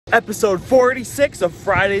Episode 46 of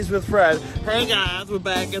Fridays with Fred. Hey guys, we're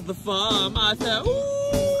back at the farm. I said, ooh.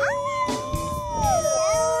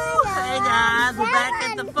 Hey guys, we're back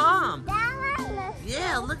at the farm.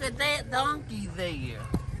 Yeah, look at that donkey there.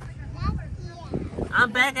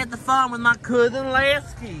 I'm back at the farm with my cousin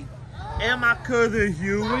Lasky and my cousin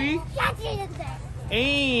Huey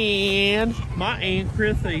and my Aunt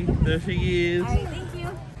Chrissy. There she is. Alright, thank you.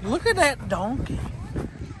 Look at that donkey.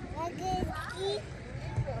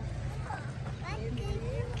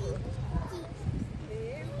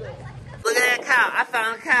 Look at that cow. I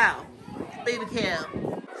found a cow. Baby cow.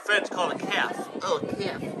 Fred's called a calf. Oh, a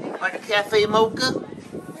calf. Like a cafe mocha?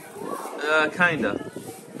 Kinda.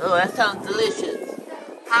 Oh, that sounds delicious.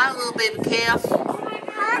 Hi, little baby calf.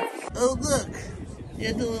 Oh, look.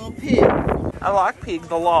 There's a little pig. I like pigs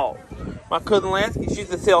a lot. My cousin Lasky, she's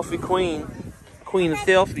the selfie queen. Queen of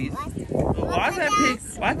selfies. Why's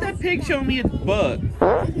that pig showing me its butt?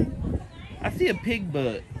 I see a pig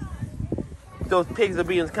butt. Those pigs are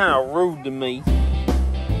being kind of rude to me.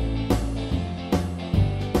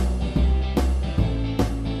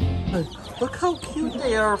 Look how cute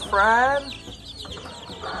they are, Fred.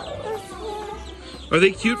 Are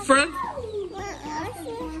they cute, Fred?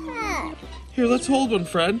 Here, let's hold one,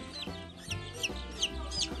 Fred.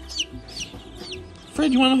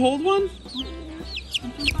 Fred, you want to hold one?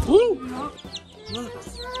 Woo! Look.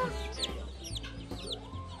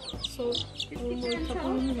 So,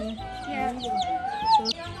 yeah.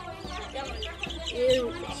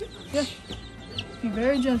 Be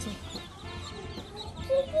very gentle.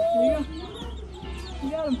 There you go. You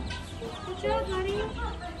got him. Good job, honey.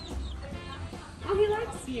 Oh, he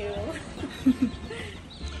likes you.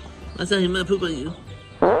 I saw him might poop on you.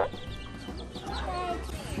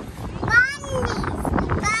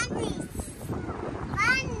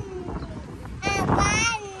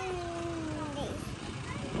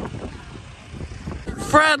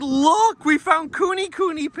 Fred, look! We found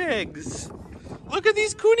KuneKune pigs! Look at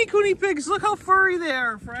these KuneKune pigs! Look how furry they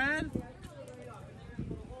are, Fred!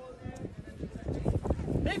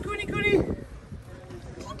 Hey, KuneKune!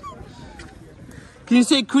 Can you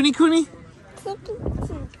say KuneKune?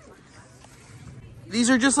 These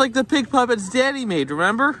are just like the pig puppets Daddy made,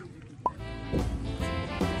 remember?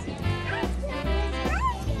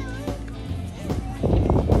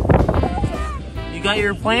 You got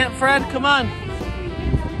your plant, Fred? Come on!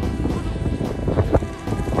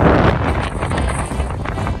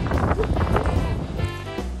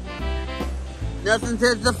 Nothing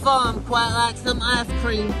says the farm quite like some ice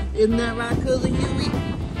cream. Isn't that right, Cousin Huey?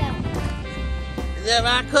 Yeah. Is that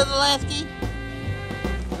right, Cousin Lasky?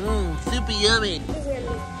 Mmm, super yummy.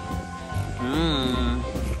 Mmm.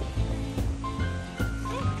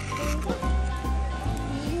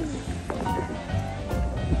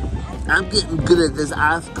 I'm getting good at this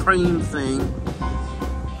ice cream thing.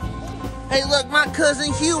 Hey, look, my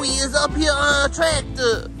Cousin Huey is up here on a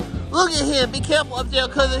tractor. Look at him. Be careful up there,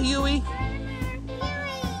 Cousin Huey.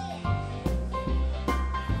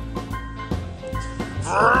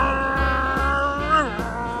 Oh,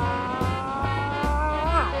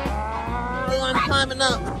 I'm climbing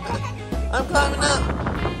up. I'm climbing up.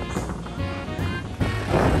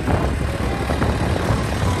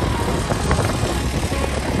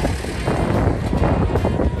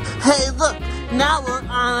 Hey, look. Now we're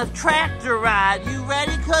on a tractor ride. You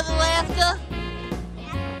ready, Cousin Alaska?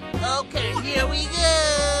 Okay, here we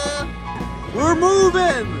go. We're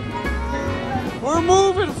moving. We're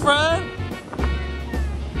moving, Fred.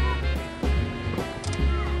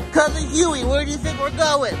 Cousin Huey, where do you think we're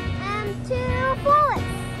going? To the forest.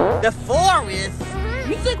 The forest?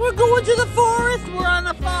 You think we're going to the forest? We're on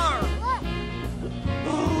the farm.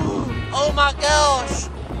 Oh my gosh.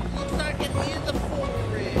 Looks like it is the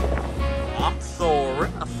forest. I'm sorry.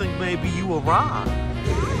 I think maybe you were right.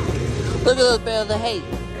 Look at those bales of hay.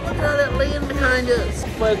 Look at all that land behind us.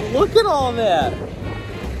 But look at all that.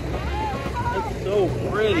 It's so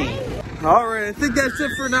pretty. All right, I think that's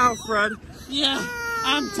it for now, Fred. Yeah.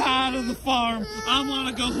 I'm tired of the farm. I want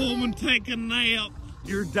to go home and take a nap.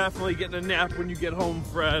 You're definitely getting a nap when you get home,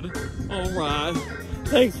 Fred. All right.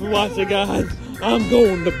 Thanks for watching, guys. I'm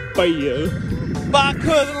going to bed. Bye,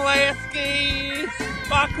 Cousin Lasky.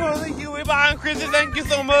 Bye, Cousin Huey. Bye, Aunt Chrissy. Thank you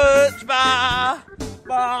so much. Bye.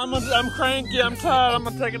 Bye. I'm cranky. I'm tired. I'm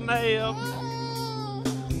going to take a nap.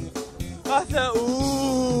 I said, ooh.